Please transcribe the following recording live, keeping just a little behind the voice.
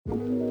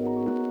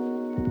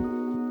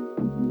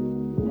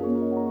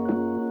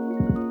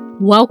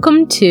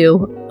Welcome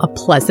to A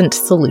Pleasant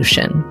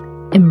Solution,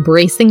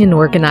 Embracing an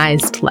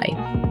Organized Life.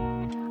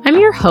 I'm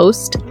your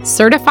host,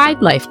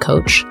 certified life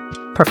coach,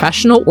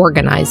 professional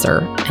organizer,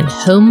 and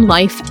home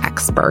life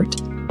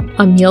expert,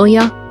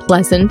 Amelia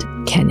Pleasant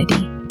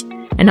Kennedy.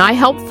 And I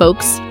help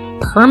folks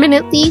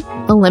permanently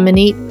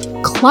eliminate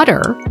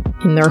clutter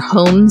in their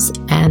homes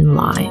and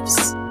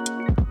lives.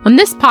 On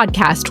this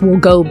podcast,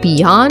 we'll go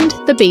beyond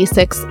the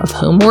basics of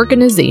home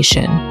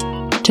organization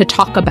to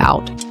talk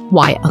about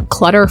why a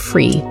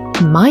clutter-free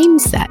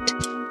mindset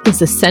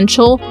is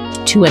essential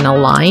to an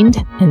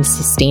aligned and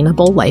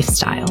sustainable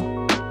lifestyle.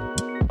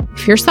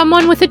 If you're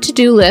someone with a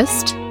to-do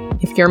list,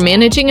 if you're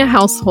managing a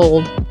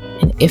household,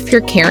 and if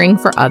you're caring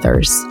for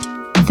others,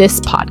 this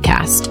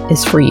podcast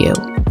is for you.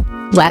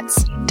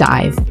 Let's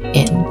dive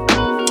in.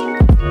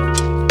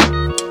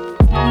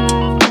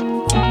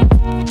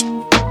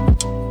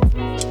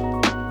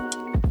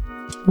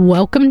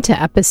 Welcome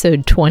to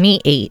episode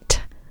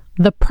 28,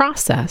 The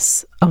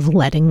Process of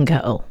Letting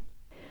Go.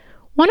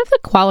 One of the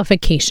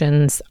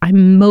qualifications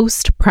I'm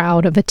most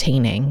proud of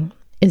attaining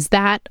is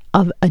that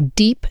of a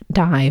deep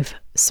dive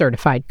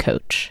certified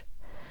coach.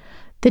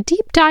 The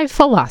deep dive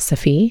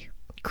philosophy,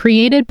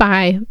 created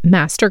by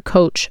master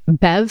coach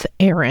Bev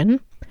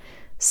Aaron,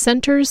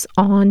 centers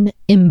on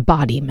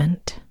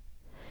embodiment.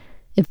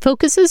 It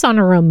focuses on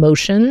our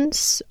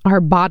emotions,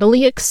 our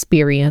bodily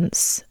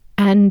experience,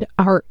 and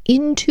our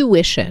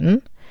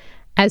intuition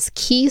as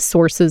key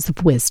sources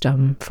of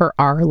wisdom for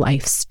our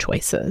life's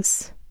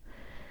choices.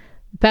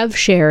 Bev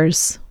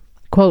shares,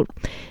 quote,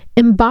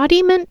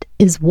 "Embodiment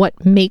is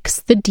what makes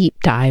the deep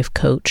dive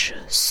coach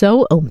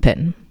so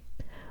open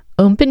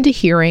to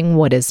hearing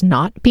what is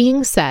not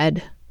being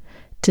said,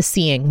 to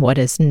seeing what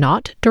is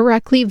not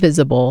directly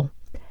visible,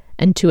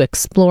 and to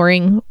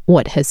exploring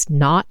what has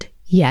not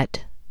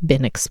yet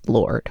been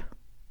explored."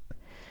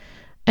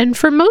 And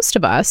for most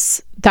of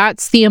us,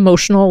 that's the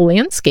emotional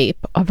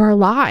landscape of our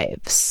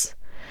lives.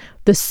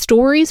 The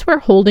stories we're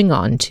holding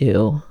on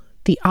to,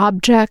 the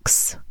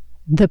objects,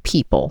 the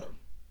people.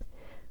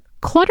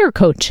 Clutter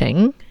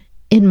coaching,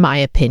 in my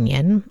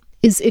opinion,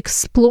 is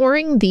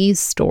exploring these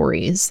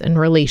stories and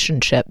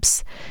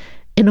relationships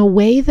in a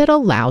way that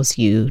allows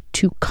you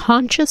to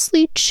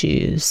consciously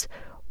choose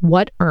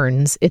what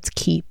earns its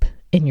keep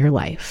in your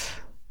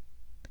life.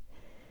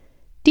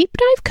 Deep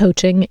dive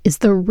coaching is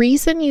the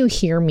reason you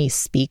hear me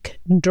speak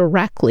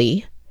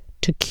directly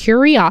to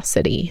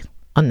curiosity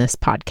on this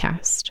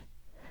podcast.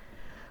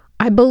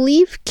 I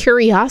believe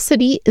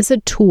curiosity is a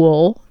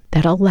tool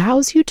that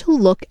allows you to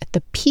look at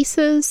the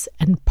pieces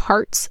and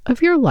parts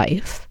of your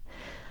life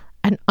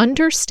and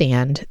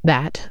understand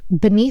that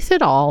beneath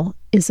it all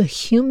is a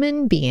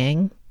human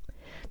being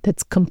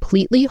that's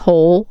completely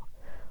whole,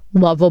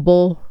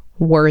 lovable,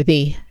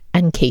 worthy,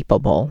 and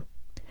capable,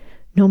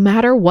 no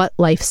matter what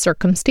life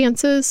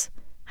circumstances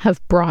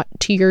have brought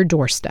to your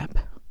doorstep.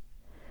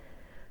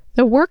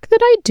 The work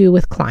that I do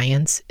with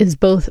clients is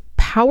both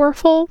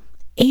powerful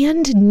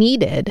and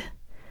needed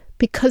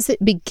because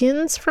it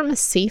begins from a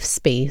safe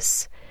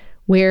space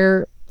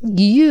where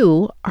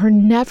you are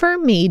never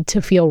made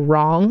to feel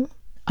wrong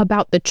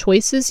about the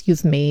choices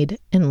you've made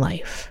in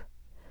life.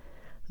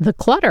 The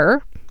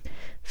clutter,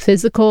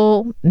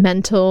 physical,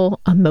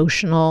 mental,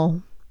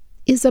 emotional,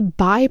 is a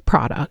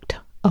byproduct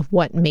of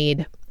what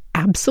made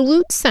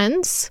absolute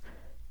sense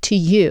to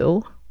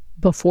you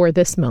before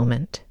this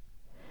moment.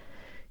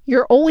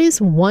 You're always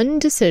one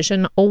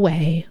decision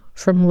away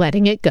from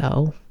letting it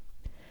go,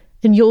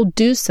 and you'll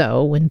do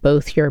so when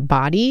both your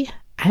body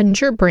and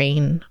your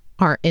brain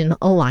are in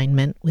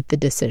alignment with the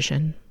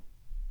decision.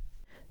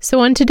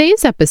 So on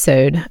today's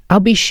episode, I'll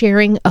be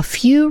sharing a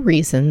few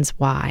reasons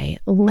why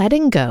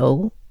letting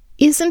go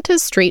isn't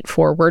as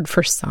straightforward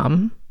for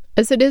some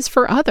as it is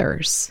for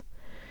others.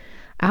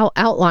 I'll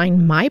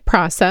outline my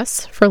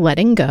process for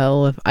letting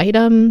go of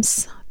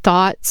items,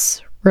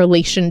 thoughts,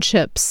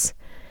 relationships,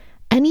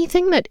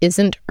 anything that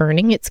isn't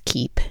earning its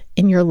keep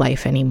in your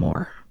life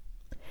anymore.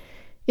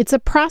 It's a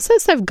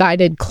process I've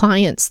guided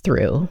clients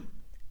through,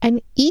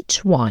 and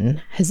each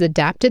one has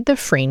adapted the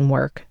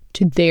framework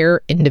to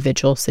their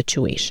individual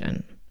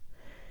situation.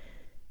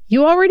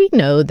 You already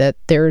know that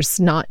there's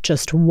not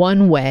just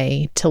one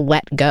way to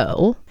let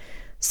go,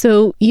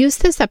 so use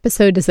this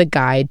episode as a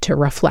guide to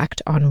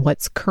reflect on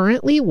what's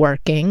currently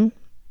working,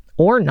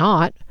 or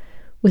not,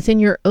 within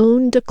your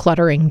own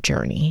decluttering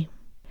journey.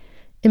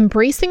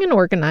 Embracing an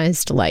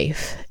organized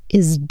life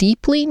is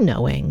deeply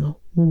knowing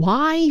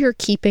why you're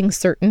keeping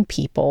certain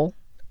people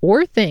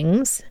or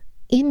things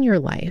in your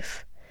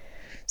life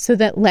so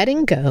that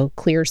letting go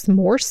clears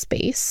more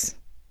space,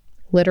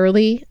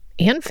 literally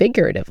and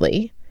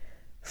figuratively,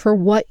 for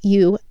what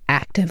you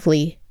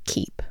actively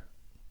keep.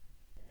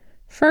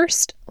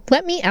 First,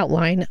 let me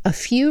outline a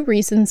few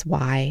reasons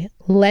why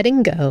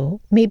letting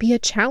go may be a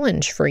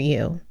challenge for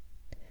you.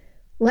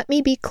 Let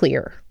me be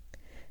clear.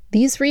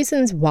 These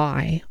reasons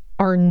why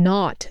are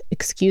not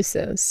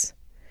excuses.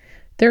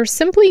 They're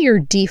simply your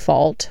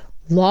default,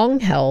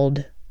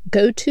 long-held,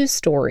 go-to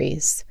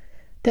stories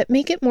that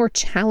make it more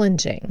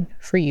challenging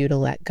for you to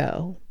let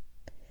go.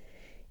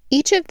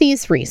 Each of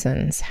these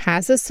reasons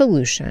has a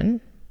solution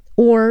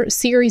or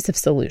series of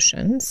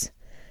solutions,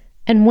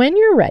 and when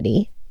you're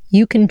ready,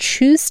 you can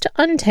choose to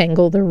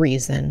untangle the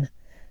reason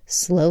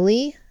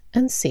slowly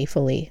and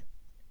safely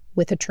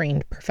with a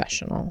trained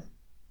professional.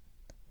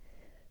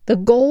 The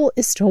goal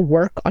is to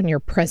work on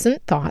your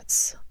present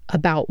thoughts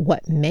about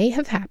what may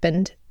have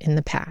happened in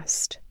the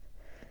past.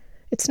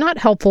 It's not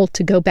helpful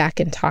to go back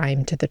in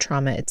time to the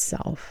trauma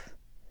itself.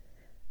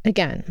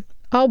 Again,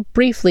 I'll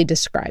briefly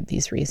describe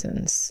these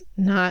reasons,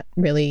 not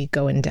really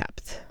go in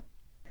depth.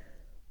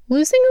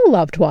 Losing a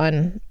loved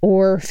one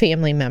or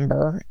family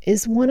member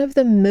is one of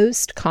the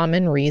most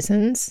common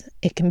reasons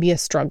it can be a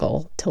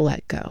struggle to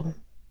let go.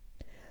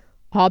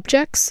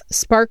 Objects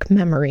spark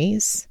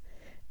memories,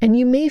 and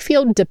you may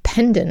feel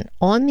dependent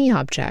on the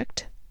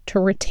object to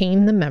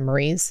retain the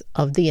memories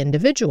of the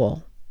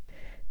individual.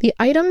 The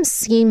item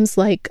seems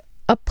like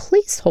a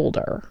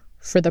placeholder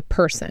for the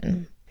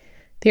person.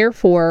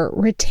 Therefore,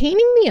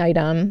 retaining the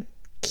item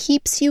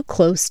keeps you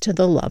close to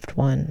the loved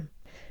one.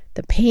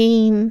 The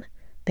pain,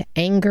 the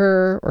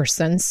anger or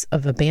sense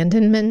of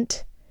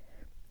abandonment,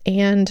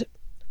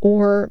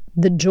 or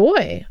the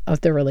joy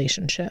of the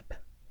relationship.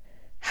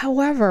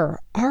 However,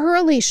 our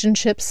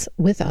relationships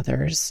with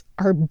others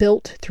are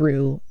built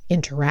through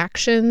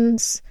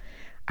interactions,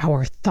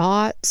 our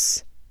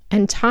thoughts,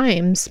 and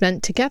time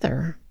spent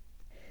together.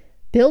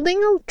 Building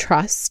a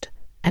trust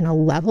and a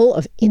level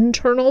of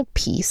internal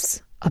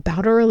peace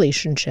about a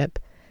relationship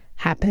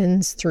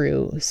happens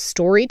through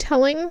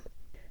storytelling,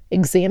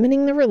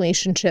 examining the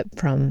relationship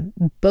from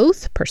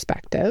both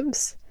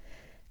perspectives,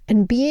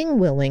 and being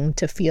willing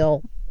to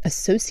feel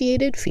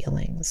associated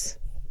feelings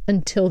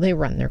until they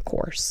run their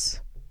course.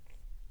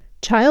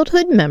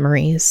 Childhood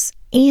memories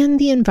and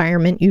the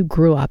environment you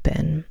grew up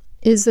in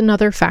is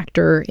another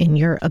factor in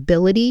your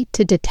ability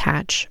to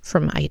detach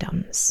from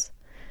items.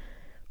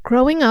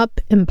 Growing up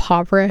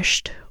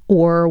impoverished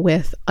or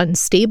with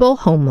unstable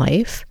home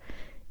life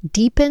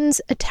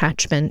deepens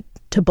attachment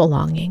to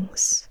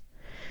belongings.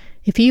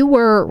 If you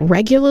were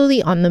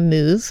regularly on the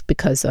move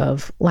because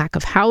of lack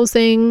of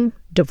housing,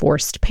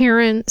 divorced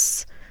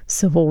parents,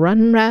 civil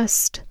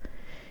unrest,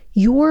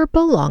 your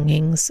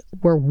belongings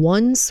were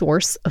one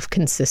source of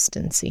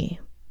consistency.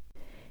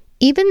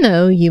 Even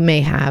though you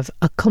may have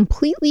a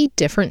completely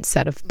different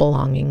set of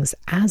belongings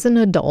as an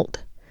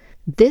adult,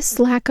 this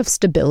lack of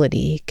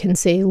stability can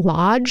stay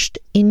lodged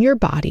in your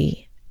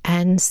body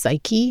and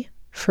psyche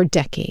for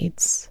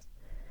decades.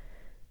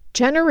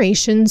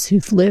 Generations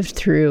who've lived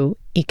through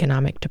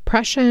economic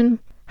depression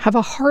have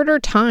a harder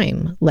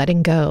time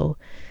letting go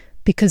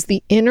because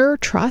the inner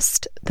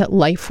trust that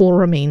life will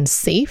remain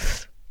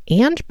safe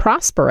and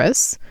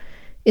prosperous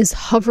is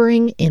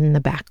hovering in the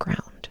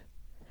background.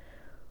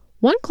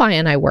 One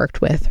client I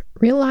worked with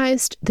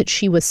realized that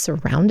she was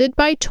surrounded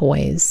by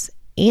toys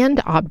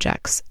and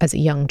objects as a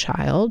young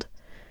child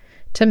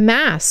to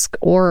mask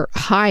or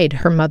hide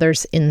her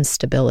mother's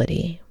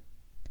instability.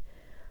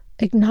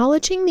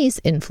 Acknowledging these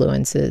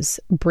influences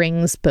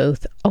brings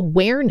both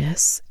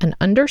awareness and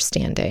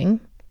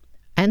understanding,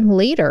 and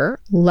later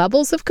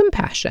levels of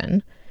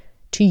compassion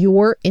to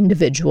your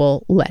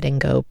individual letting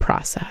go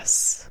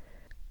process.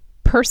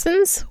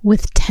 Persons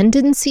with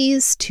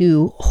tendencies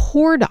to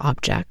hoard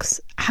objects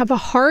have a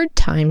hard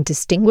time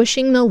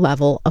distinguishing the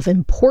level of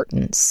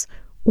importance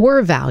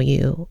or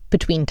value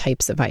between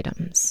types of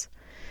items.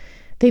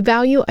 They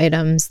value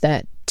items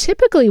that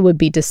typically would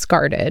be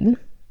discarded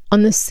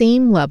on the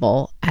same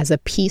level as a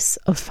piece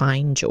of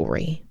fine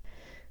jewelry.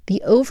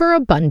 The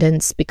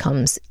overabundance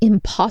becomes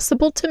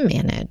impossible to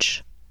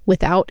manage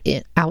without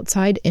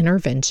outside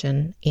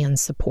intervention and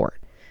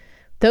support.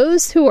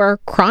 Those who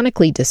are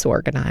chronically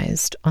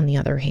disorganized, on the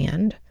other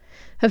hand,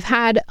 have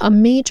had a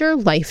major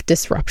life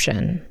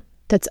disruption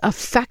that's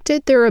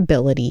affected their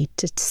ability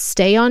to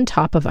stay on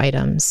top of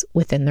items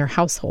within their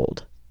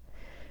household.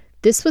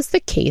 This was the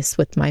case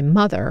with my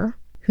mother,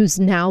 who's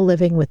now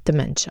living with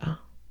dementia.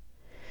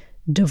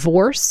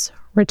 Divorce,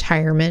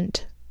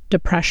 retirement,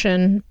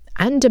 depression,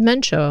 and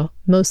dementia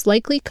most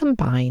likely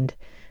combined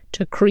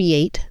to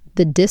create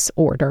the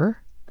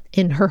disorder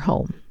in her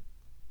home.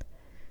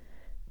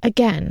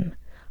 Again,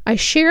 I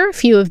share a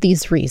few of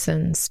these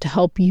reasons to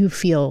help you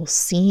feel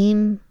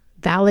seen,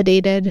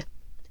 validated,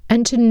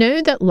 and to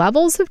know that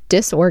levels of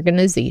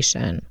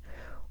disorganization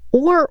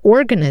or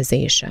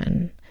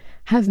organization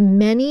have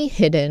many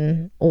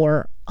hidden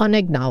or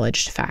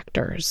unacknowledged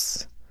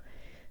factors.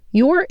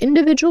 Your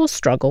individual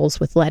struggles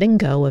with letting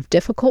go of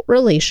difficult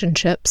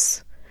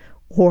relationships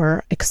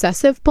or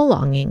excessive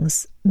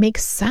belongings make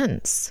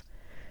sense,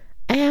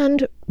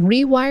 and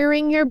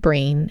rewiring your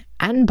brain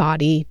and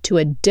body to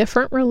a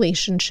different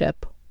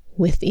relationship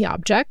with the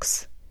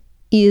objects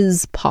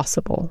is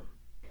possible.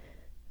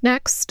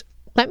 Next,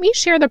 let me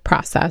share the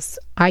process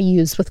I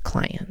use with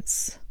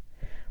clients.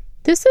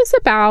 This is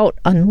about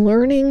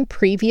unlearning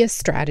previous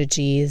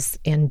strategies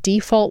and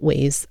default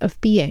ways of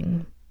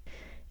being.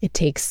 It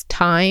takes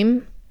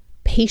time,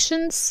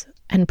 patience,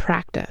 and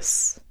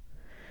practice.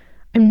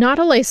 I'm not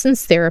a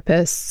licensed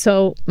therapist,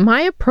 so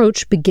my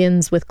approach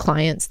begins with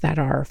clients that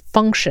are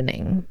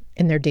functioning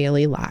in their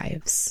daily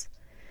lives.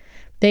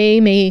 They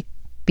may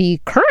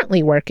be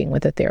currently working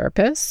with a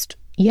therapist,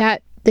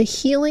 yet the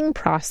healing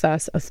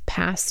process of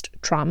past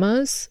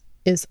traumas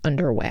is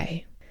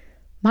underway.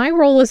 My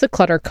role as a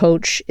clutter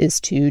coach is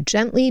to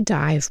gently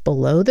dive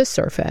below the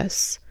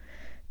surface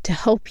to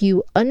help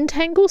you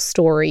untangle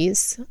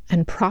stories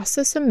and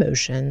process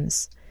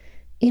emotions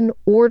in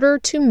order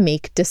to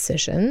make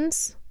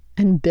decisions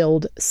and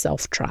build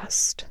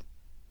self-trust.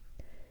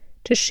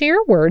 To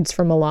share words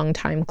from a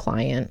longtime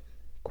client,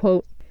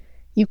 quote,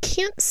 "You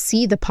can't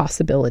see the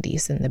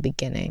possibilities in the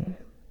beginning.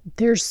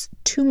 There's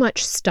too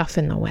much stuff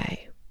in the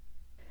way."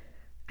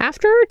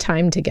 After our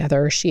time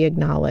together, she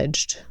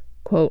acknowledged,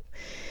 quote,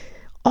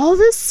 "All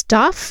this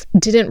stuff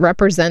didn't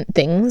represent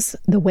things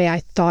the way I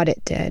thought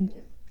it did.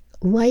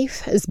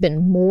 Life has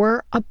been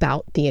more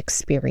about the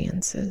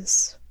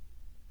experiences."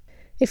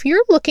 If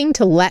you're looking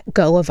to let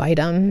go of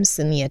items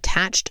and the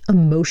attached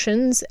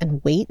emotions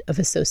and weight of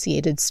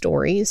associated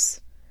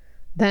stories,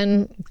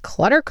 then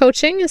clutter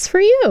coaching is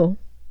for you.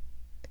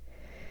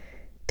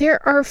 There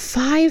are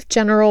 5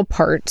 general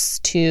parts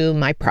to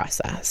my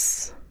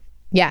process.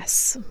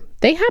 Yes,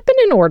 they happen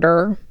in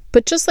order,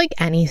 but just like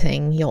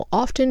anything, you'll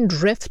often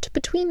drift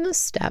between the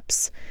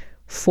steps,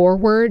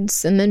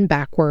 forwards and then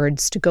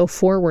backwards to go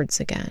forwards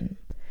again.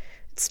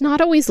 It's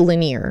not always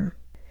linear.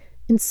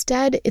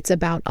 Instead, it's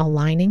about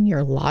aligning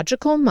your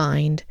logical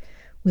mind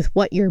with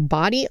what your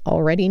body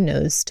already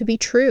knows to be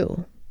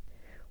true.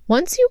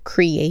 Once you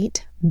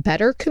create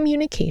better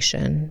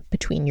communication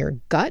between your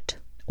gut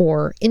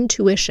or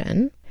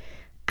intuition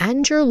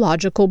and your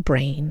logical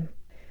brain,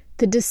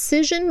 the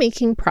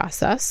decision-making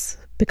process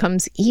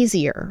becomes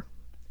easier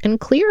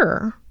and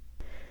clearer.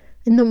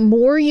 And the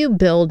more you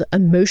build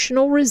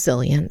emotional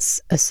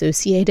resilience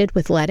associated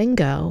with letting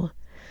go,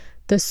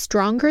 the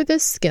stronger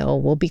this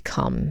skill will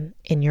become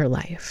in your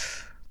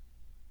life.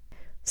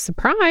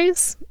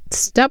 Surprise!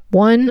 Step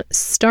 1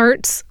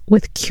 starts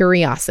with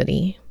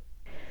curiosity.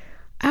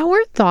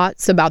 Our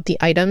thoughts about the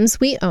items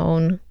we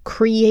own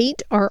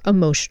create our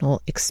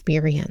emotional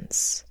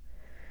experience.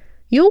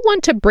 You'll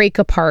want to break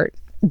apart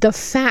the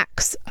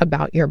facts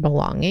about your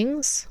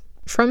belongings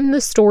from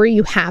the story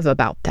you have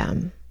about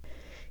them.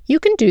 You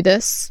can do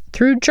this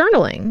through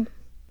journaling.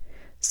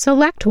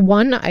 Select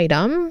one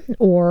item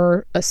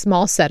or a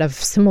small set of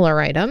similar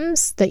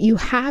items that you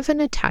have an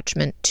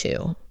attachment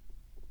to.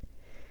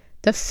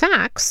 The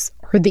facts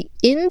are the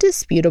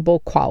indisputable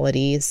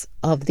qualities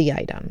of the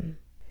item: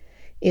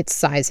 its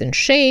size and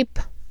shape,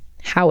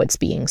 how it's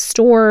being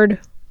stored,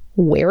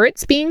 where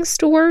it's being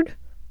stored,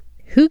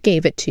 who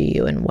gave it to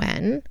you and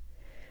when,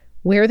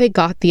 where they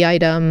got the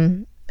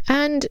item,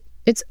 and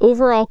its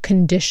overall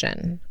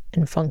condition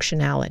and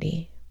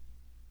functionality.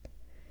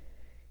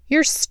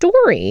 Your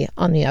story,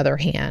 on the other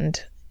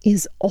hand,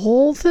 is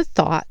all the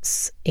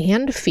thoughts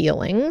and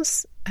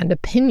feelings and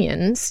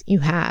opinions you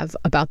have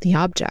about the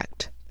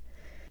object.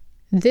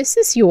 This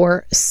is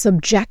your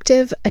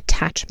subjective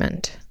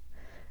attachment.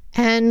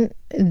 And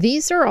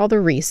these are all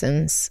the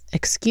reasons,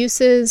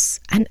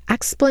 excuses, and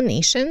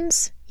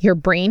explanations your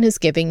brain is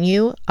giving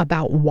you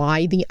about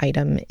why the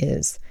item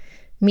is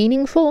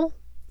meaningful,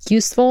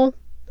 useful,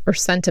 or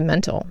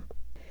sentimental.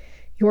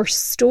 Your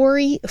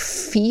story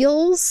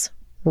feels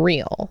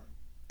real.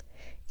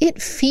 It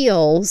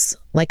feels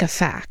like a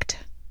fact.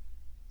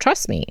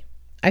 Trust me,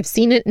 I've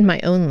seen it in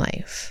my own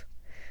life.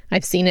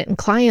 I've seen it in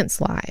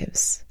clients'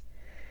 lives.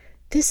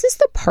 This is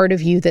the part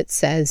of you that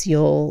says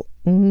you'll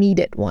need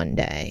it one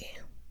day.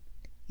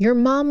 Your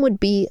mom would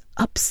be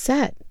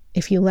upset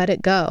if you let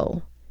it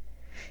go.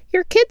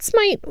 Your kids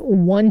might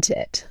want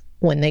it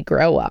when they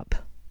grow up.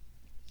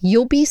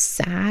 You'll be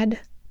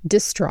sad,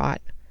 distraught,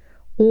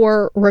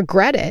 or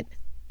regret it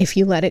if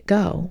you let it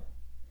go.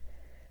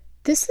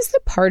 This is the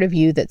part of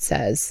you that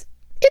says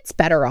it's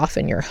better off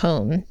in your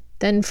home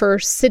than for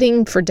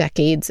sitting for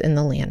decades in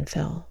the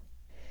landfill.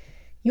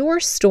 Your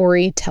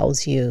story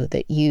tells you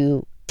that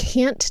you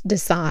can't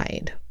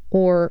decide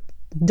or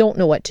don't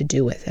know what to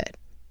do with it.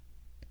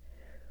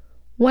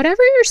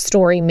 Whatever your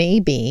story may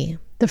be,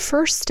 the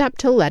first step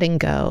to letting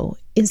go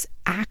is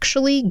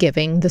actually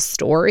giving the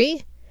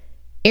story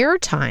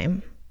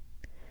airtime.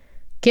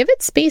 Give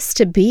it space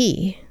to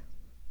be.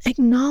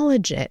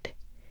 Acknowledge it.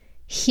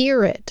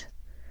 Hear it.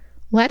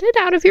 Let it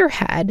out of your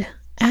head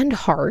and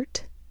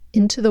heart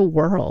into the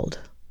world.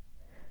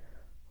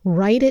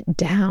 Write it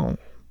down.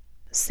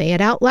 Say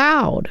it out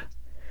loud.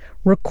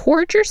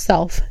 Record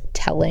yourself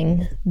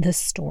telling the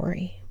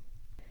story.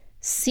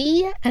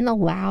 See and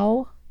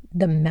allow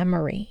the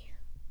memory.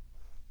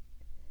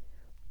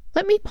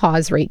 Let me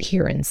pause right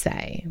here and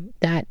say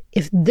that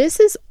if this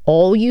is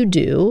all you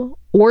do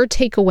or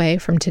take away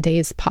from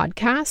today's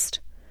podcast,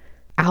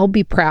 I'll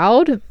be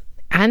proud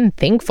and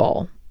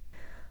thankful.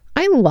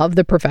 I love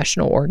the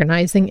professional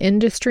organizing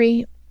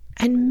industry,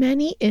 and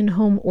many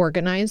in-home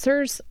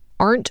organizers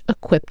aren't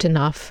equipped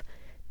enough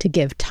to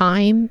give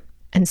time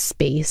and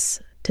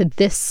space to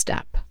this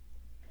step.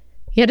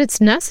 Yet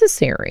it's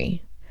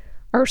necessary.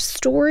 Our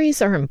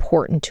stories are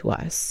important to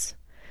us.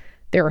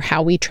 They're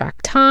how we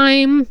track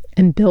time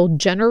and build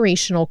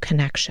generational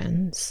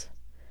connections.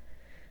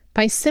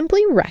 By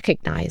simply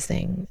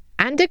recognizing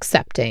and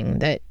accepting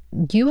that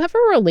you have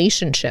a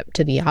relationship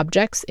to the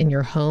objects in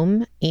your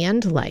home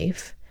and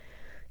life,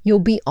 you'll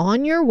be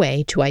on your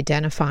way to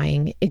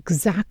identifying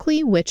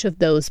exactly which of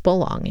those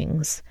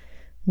belongings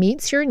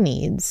meets your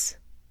needs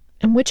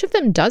and which of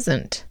them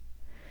doesn't.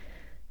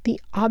 The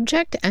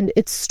object and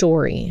its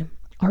story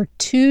are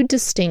two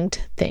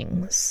distinct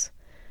things,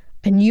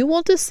 and you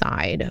will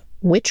decide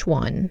which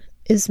one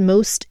is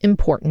most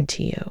important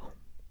to you.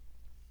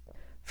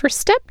 For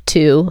step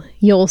 2,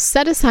 you'll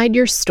set aside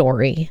your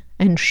story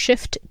and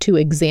shift to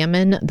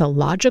examine the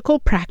logical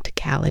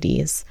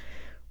practicalities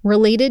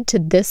related to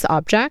this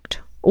object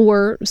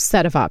or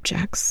set of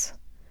objects.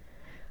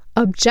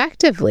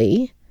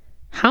 Objectively,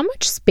 how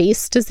much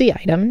space does the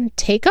item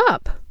take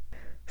up?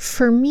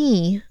 For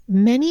me,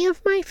 many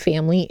of my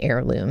family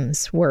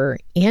heirlooms were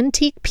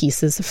antique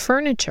pieces of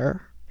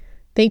furniture.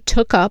 They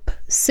took up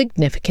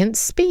significant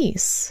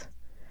space.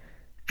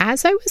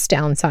 As I was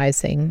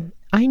downsizing,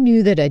 I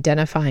knew that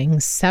identifying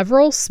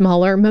several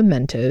smaller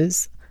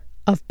mementos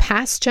of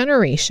past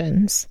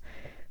generations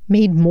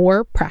made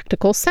more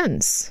practical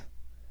sense.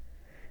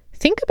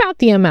 Think about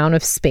the amount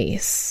of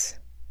space.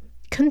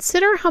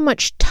 Consider how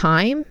much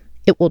time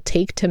it will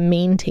take to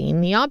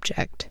maintain the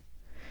object.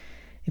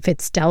 If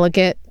it's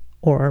delicate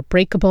or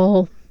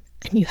breakable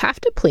and you have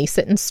to place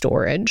it in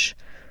storage,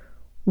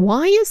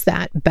 why is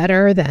that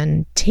better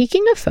than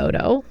taking a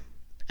photo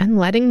and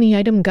letting the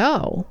item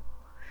go?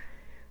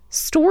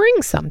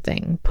 Storing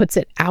something puts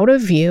it out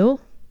of view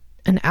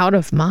and out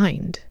of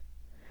mind.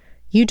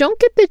 You don't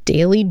get the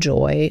daily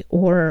joy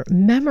or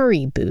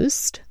memory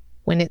boost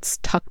when it's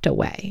tucked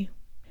away.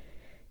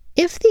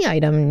 If the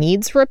item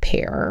needs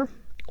repair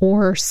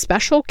or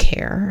special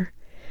care,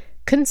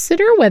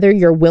 consider whether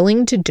you're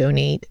willing to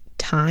donate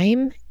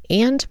time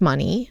and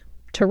money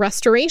to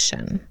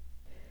restoration.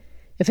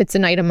 If it's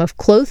an item of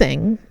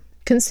clothing,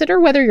 consider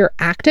whether you're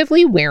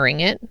actively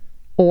wearing it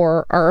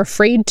or are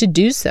afraid to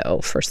do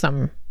so for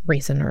some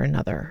reason or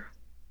another.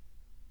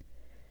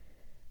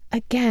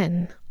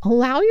 Again,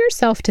 allow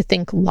yourself to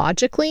think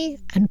logically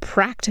and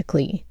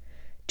practically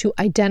to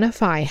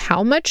identify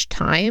how much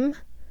time,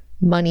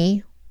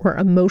 money, or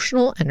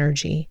emotional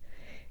energy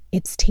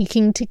it's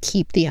taking to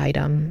keep the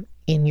item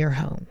in your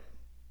home.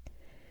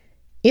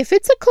 If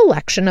it's a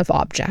collection of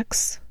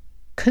objects,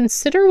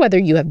 consider whether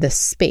you have the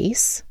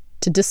space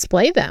to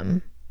display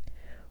them,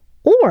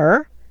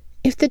 or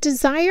if the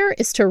desire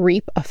is to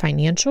reap a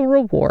financial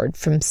reward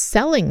from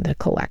selling the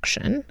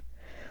collection,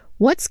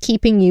 what's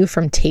keeping you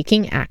from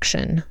taking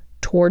action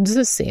towards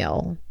the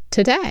sale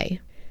today?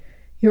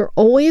 You're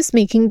always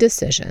making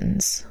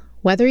decisions,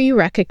 whether you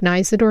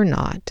recognize it or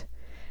not,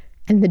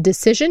 and the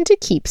decision to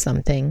keep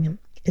something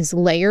is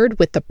layered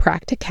with the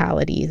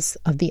practicalities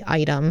of the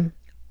item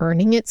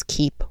earning its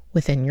keep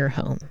within your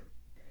home.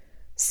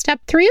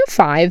 Step 3 of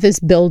 5 is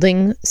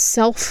building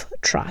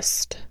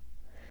self-trust.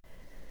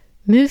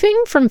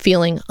 Moving from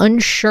feeling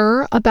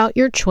unsure about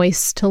your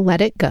choice to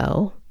let it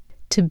go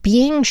to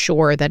being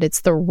sure that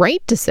it's the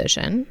right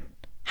decision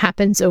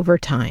happens over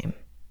time.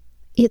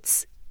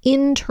 It's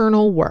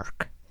internal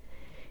work.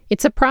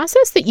 It's a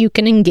process that you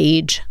can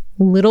engage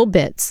little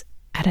bits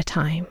at a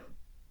time.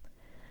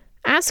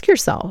 Ask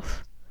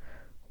yourself,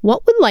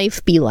 what would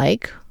life be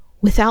like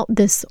without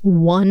this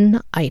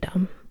one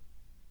item?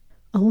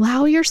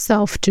 Allow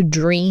yourself to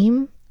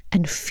dream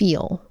and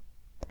feel.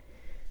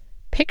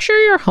 Picture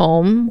your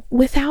home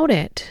without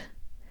it.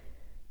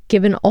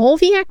 Given all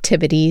the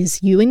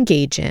activities you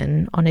engage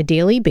in on a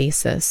daily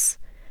basis,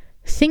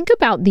 think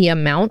about the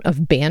amount of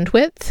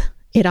bandwidth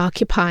it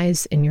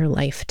occupies in your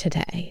life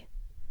today.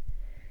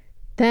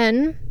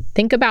 Then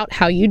think about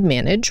how you'd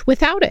manage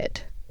without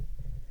it.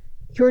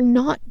 You're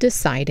not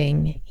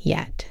deciding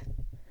yet.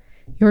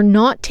 You're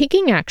not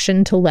taking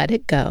action to let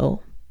it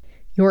go.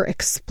 You're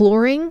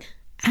exploring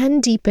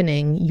and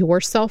deepening your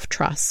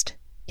self-trust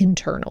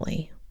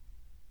internally.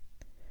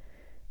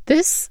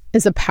 This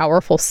is a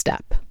powerful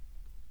step.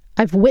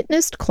 I've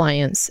witnessed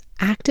clients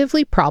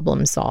actively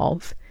problem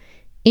solve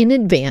in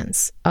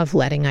advance of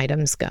letting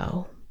items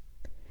go.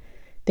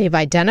 They've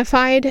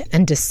identified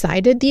and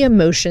decided the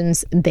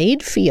emotions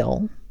they'd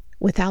feel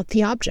without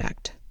the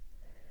object.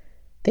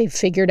 They've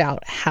figured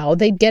out how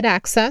they'd get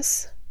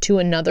access to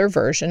another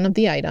version of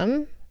the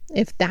item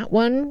if that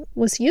one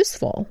was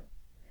useful.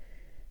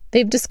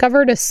 They've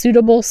discovered a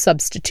suitable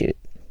substitute,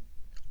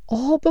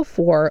 all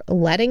before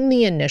letting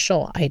the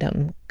initial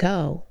item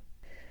go.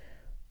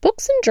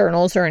 Books and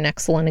journals are an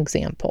excellent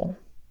example.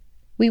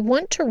 We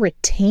want to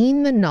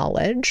retain the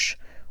knowledge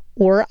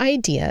or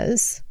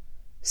ideas,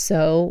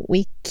 so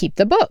we keep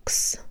the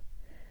books.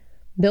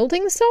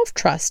 Building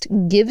self-trust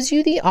gives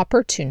you the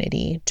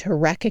opportunity to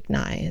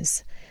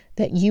recognize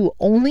that you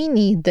only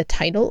need the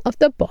title of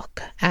the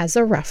book as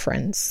a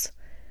reference,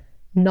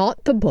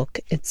 not the book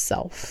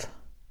itself.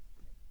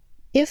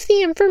 If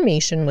the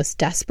information was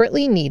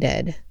desperately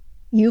needed,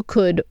 you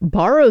could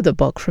borrow the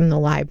book from the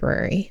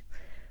library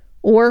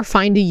or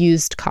find a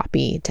used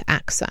copy to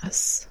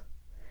access.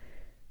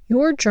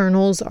 Your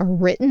journals are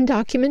written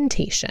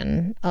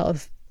documentation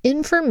of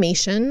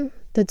information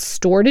that's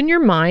stored in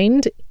your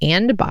mind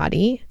and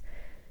body,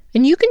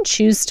 and you can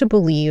choose to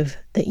believe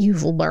that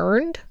you've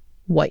learned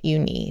what you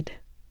need.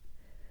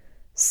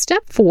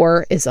 Step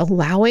 4 is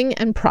allowing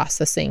and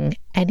processing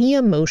any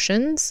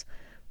emotions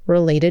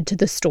related to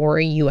the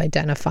story you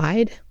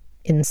identified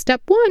in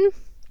step 1.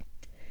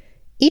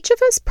 Each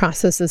of us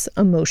processes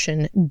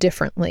emotion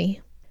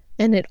differently,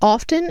 and it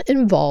often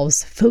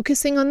involves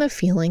focusing on the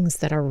feelings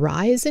that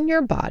arise in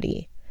your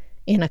body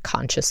in a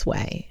conscious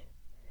way.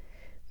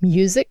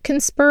 Music can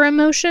spur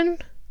emotion.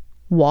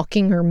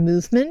 Walking or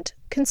movement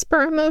can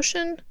spur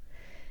emotion.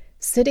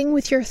 Sitting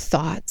with your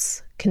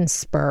thoughts can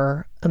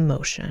spur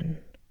emotion.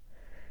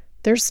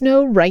 There's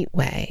no right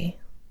way.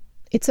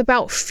 It's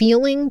about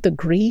feeling the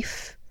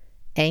grief,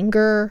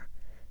 anger,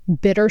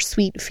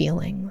 bittersweet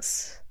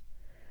feelings.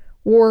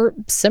 Or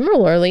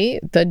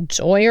similarly, the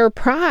joy or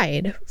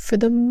pride for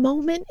the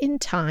moment in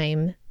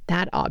time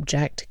that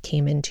object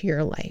came into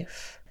your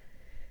life.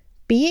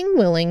 Being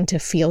willing to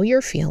feel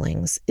your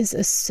feelings is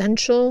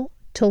essential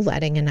to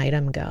letting an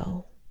item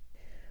go.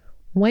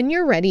 When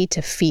you're ready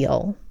to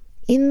feel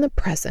in the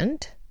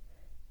present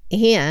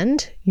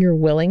and you're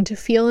willing to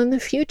feel in the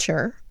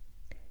future,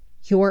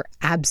 you're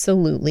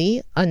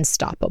absolutely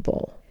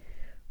unstoppable.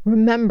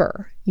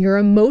 Remember, your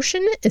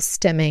emotion is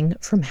stemming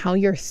from how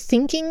you're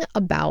thinking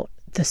about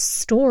the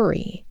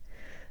story,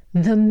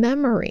 the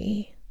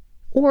memory,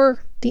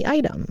 or the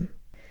item.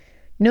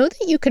 Know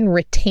that you can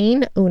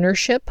retain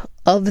ownership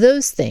of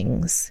those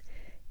things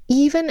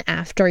even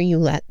after you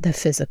let the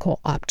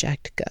physical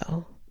object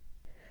go.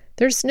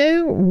 There's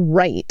no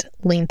right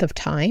length of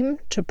time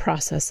to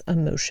process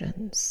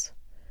emotions.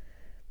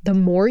 The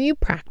more you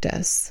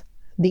practice,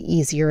 the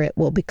easier it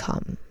will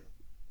become.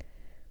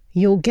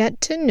 You'll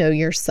get to know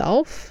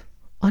yourself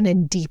on a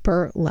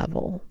deeper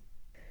level.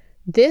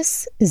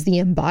 This is the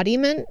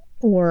embodiment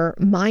or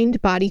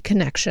mind-body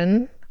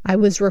connection I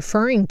was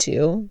referring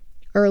to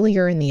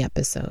earlier in the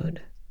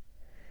episode.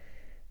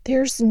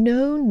 There's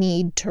no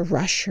need to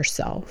rush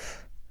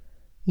yourself.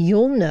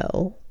 You'll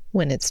know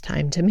when it's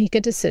time to make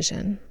a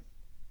decision.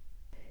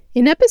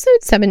 In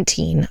episode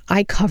 17,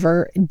 I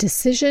cover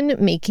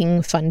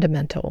decision-making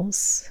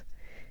fundamentals.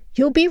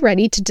 You'll be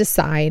ready to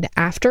decide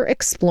after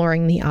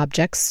exploring the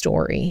object's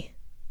story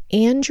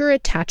and your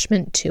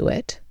attachment to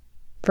it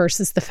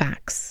versus the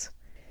facts.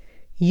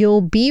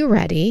 You'll be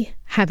ready,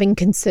 having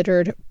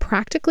considered,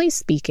 practically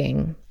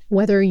speaking,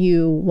 whether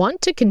you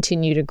want to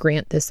continue to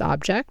grant this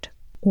object,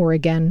 or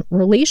again,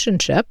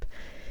 relationship,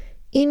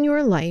 in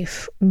your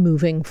life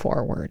moving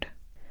forward.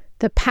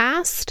 The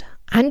past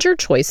and your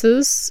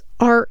choices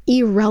are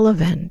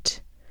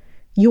irrelevant.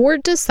 You're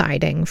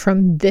deciding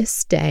from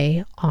this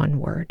day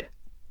onward.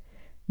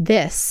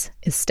 This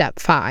is step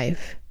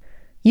 5.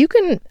 You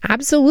can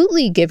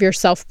absolutely give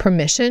yourself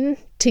permission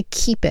to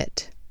keep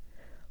it.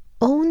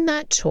 Own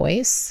that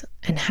choice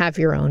and have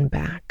your own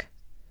back.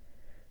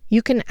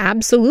 You can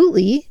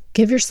absolutely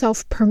give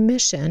yourself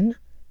permission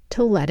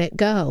to let it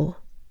go.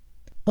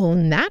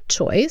 Own that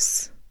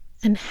choice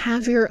and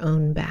have your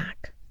own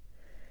back.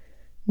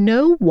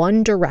 No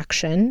one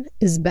direction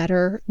is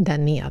better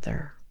than the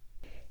other.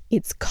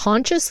 It's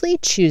consciously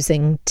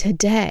choosing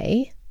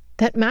today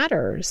that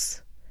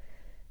matters.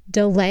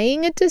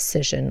 Delaying a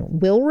decision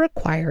will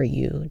require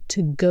you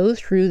to go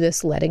through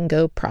this letting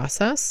go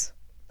process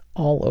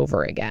all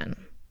over again.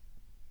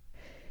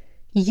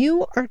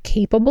 You are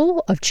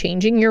capable of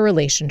changing your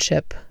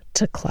relationship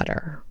to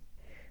clutter.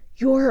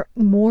 You're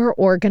more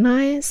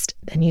organized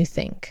than you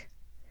think.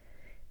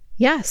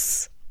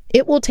 Yes,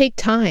 it will take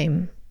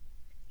time.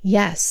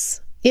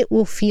 Yes, it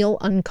will feel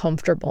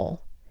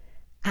uncomfortable.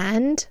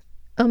 And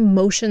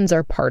emotions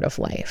are part of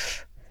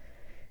life.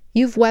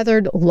 You've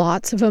weathered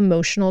lots of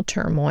emotional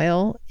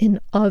turmoil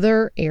in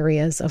other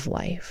areas of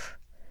life.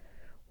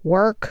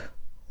 Work,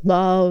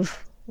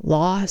 love,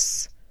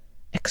 loss,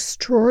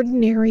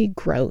 extraordinary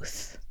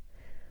growth.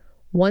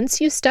 Once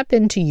you step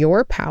into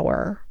your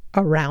power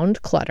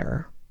around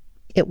clutter,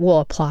 it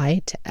will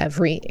apply to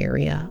every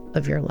area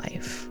of your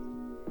life.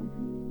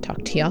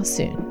 Talk to y'all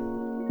soon.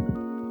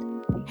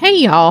 Hey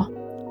y'all,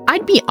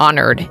 I'd be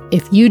honored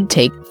if you'd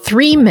take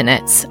 3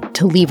 minutes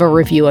to leave a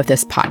review of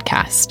this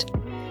podcast.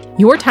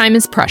 Your time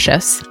is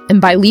precious,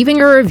 and by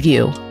leaving a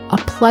review, a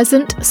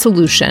pleasant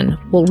solution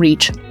will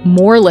reach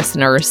more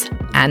listeners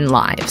and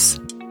lives.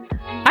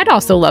 I'd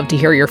also love to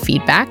hear your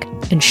feedback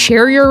and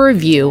share your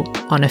review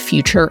on a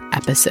future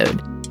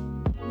episode.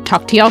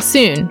 Talk to y'all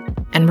soon,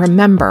 and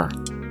remember,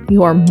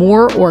 you are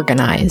more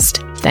organized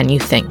than you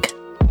think.